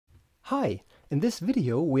Hi, in this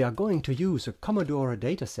video we are going to use a Commodore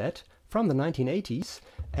Datasette from the 1980s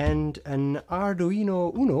and an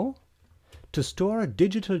Arduino Uno to store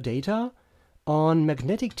digital data on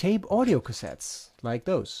magnetic tape audio cassettes, like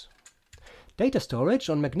those. Data storage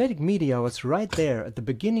on magnetic media was right there at the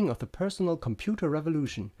beginning of the personal computer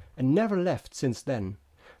revolution and never left since then.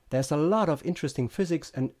 There's a lot of interesting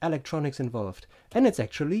physics and electronics involved, and it's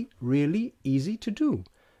actually really easy to do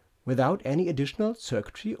without any additional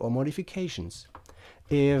circuitry or modifications.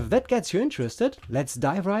 If that gets you interested, let's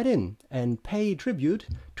dive right in and pay tribute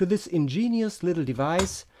to this ingenious little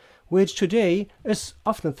device, which today is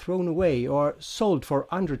often thrown away or sold for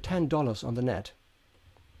under $10 on the net.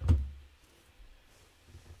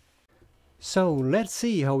 So let's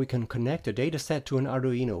see how we can connect a dataset to an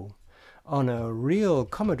Arduino. On a real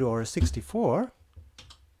Commodore 64,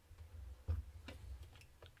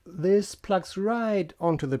 this plugs right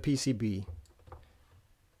onto the PCB,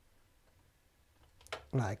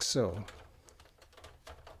 like so.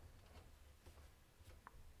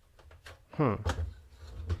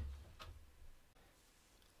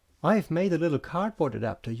 I've made a little cardboard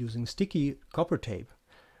adapter using sticky copper tape.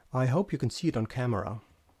 I hope you can see it on camera.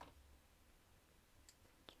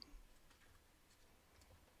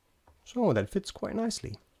 So that fits quite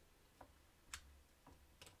nicely.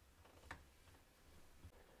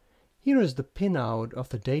 Here is the pinout of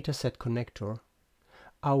the dataset connector.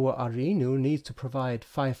 Our Arduino needs to provide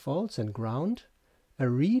 5 volts and ground, a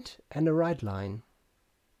read and a write line.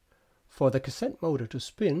 For the cassette motor to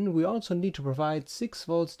spin, we also need to provide 6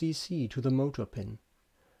 volts DC to the motor pin.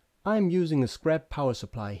 I'm using a scrap power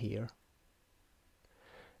supply here.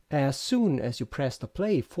 As soon as you press the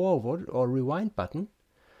play forward or rewind button,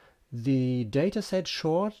 the dataset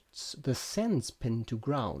shorts the sense pin to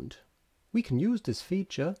ground. We can use this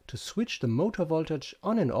feature to switch the motor voltage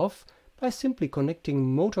on and off by simply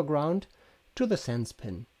connecting motor ground to the sense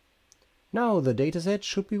pin. Now the dataset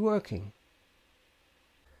should be working.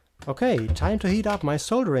 Okay, time to heat up my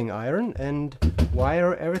soldering iron and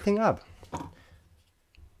wire everything up.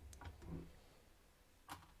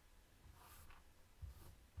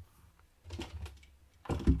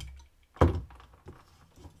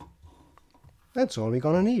 That's all we're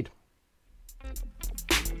gonna need.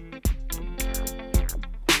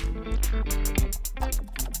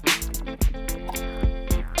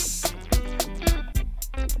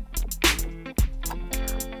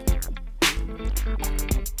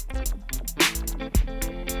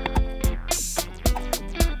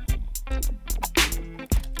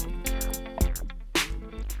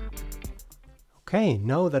 Okay,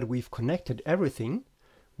 now that we've connected everything,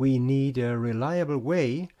 we need a reliable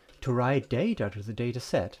way to write data to the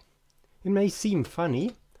dataset. It may seem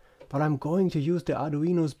funny, but I'm going to use the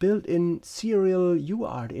Arduino's built-in serial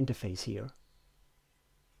UART interface here.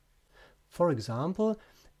 For example,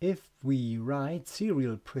 if we write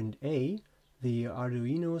serial print A, the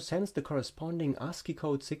Arduino sends the corresponding ASCII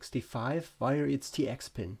code 65 via its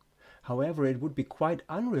TX pin. However, it would be quite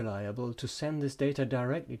unreliable to send this data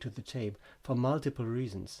directly to the tape for multiple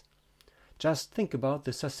reasons. Just think about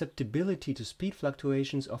the susceptibility to speed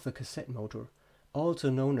fluctuations of the cassette motor, also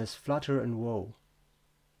known as flutter and whoa.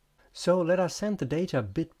 So let us send the data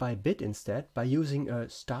bit by bit instead by using a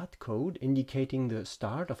start code indicating the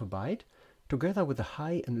start of a byte, together with a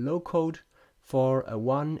high and low code for a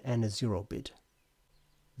 1 and a 0 bit.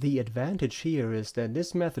 The advantage here is that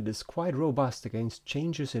this method is quite robust against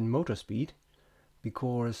changes in motor speed,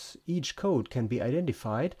 because each code can be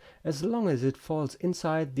identified as long as it falls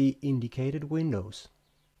inside the indicated windows.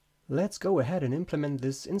 Let's go ahead and implement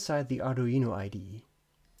this inside the Arduino IDE.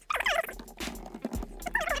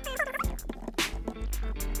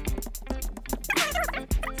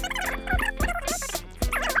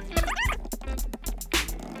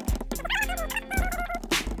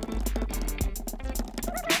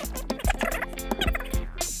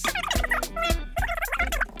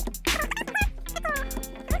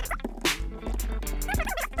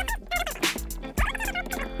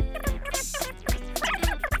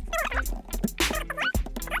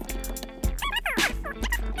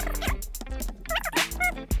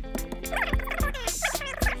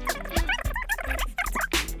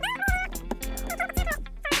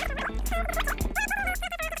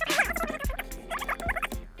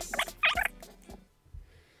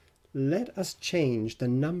 Let us change the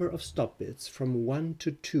number of stop bits from 1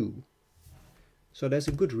 to 2. So there's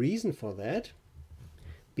a good reason for that,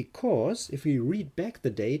 because if we read back the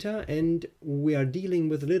data and we are dealing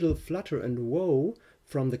with a little flutter and whoa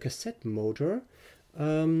from the cassette motor,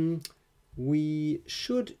 we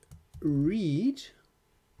should read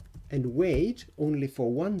and wait only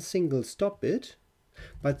for one single stop bit,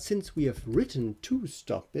 But since we have written 2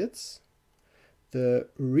 stop bits, the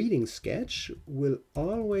reading sketch will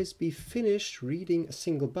always be finished reading a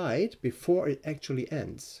single byte before it actually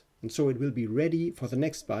ends. And so it will be ready for the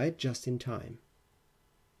next byte just in time.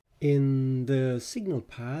 In the signal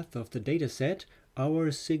path of the dataset,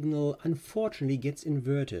 our signal unfortunately gets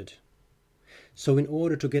inverted. So in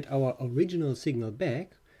order to get our original signal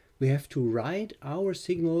back, we have to write our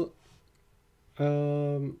signal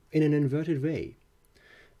in an inverted way.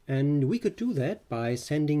 And we could do that by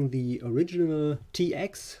sending the original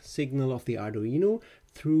TX signal of the Arduino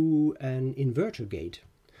through an inverter gate.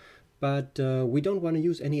 But we don't want to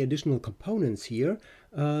use any additional components here,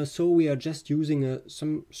 so we are just using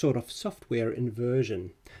some sort of software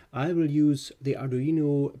inversion. I will use the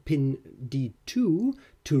Arduino pin D2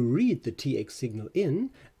 to read the TX signal in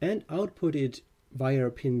and output it via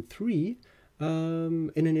pin 3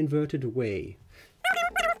 in an inverted way.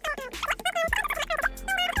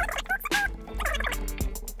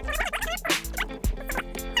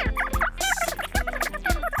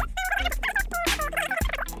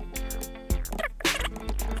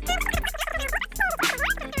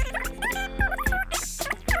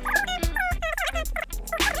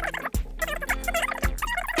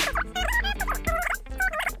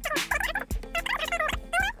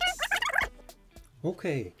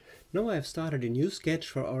 Okay, now I have started a new sketch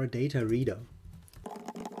for our data reader.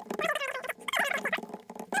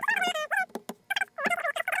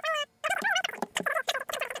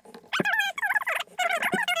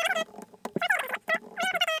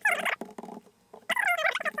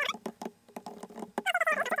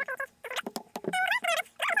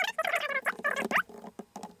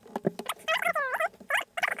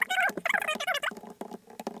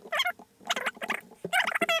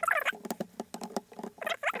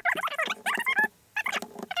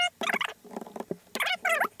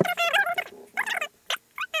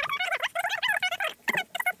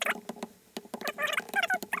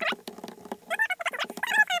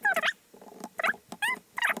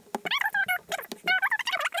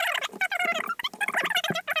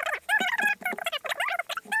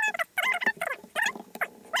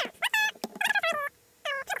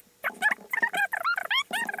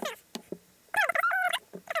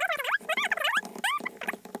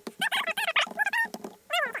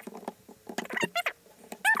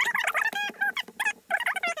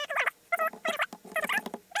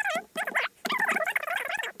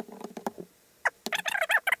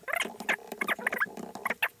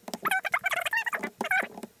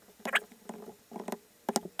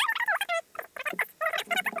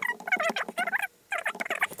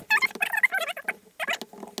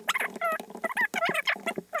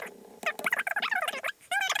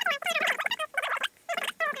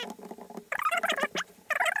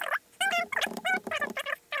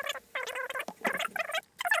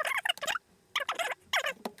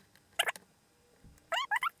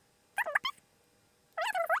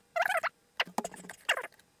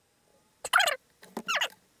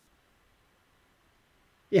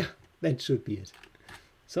 Yeah, that should be it.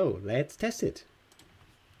 So let's test it.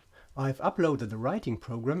 I've uploaded the writing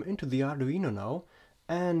program into the Arduino now,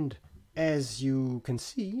 and as you can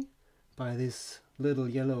see by this little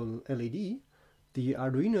yellow LED, the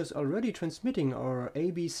Arduino is already transmitting our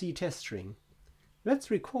ABC test string. Let's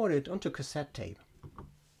record it onto cassette tape.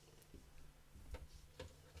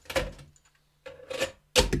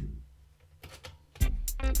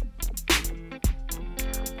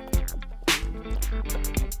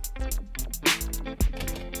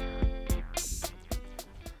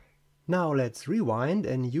 Now let's rewind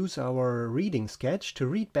and use our reading sketch to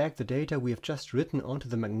read back the data we have just written onto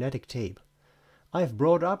the magnetic tape. I've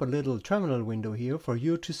brought up a little terminal window here for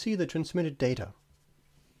you to see the transmitted data.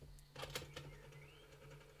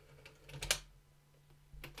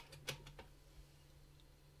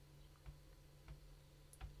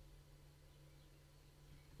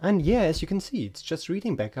 And yeah, as you can see, it's just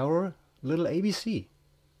reading back our little ABC.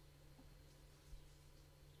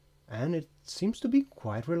 And it seems to be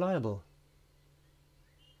quite reliable.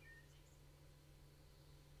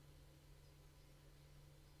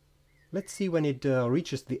 Let's see when it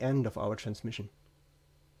reaches the end of our transmission.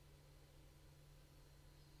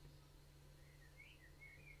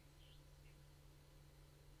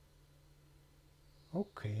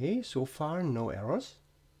 Okay, so far no errors.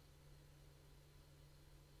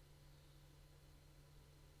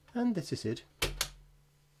 And this is it.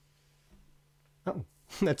 Oh,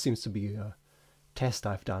 that seems to be a test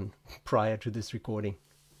I've done prior to this recording.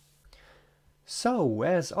 So,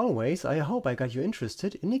 as always, I hope I got you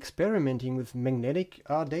interested in experimenting with magnetic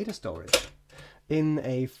data storage. In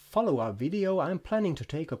a follow-up video, I'm planning to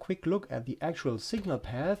take a quick look at the actual signal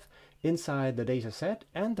path inside the dataset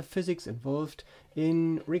and the physics involved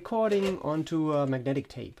in recording onto a magnetic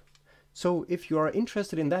tape. So if you are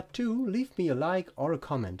interested in that too, leave me a like or a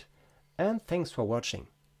comment. And thanks for watching.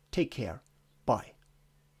 Take care. Bye.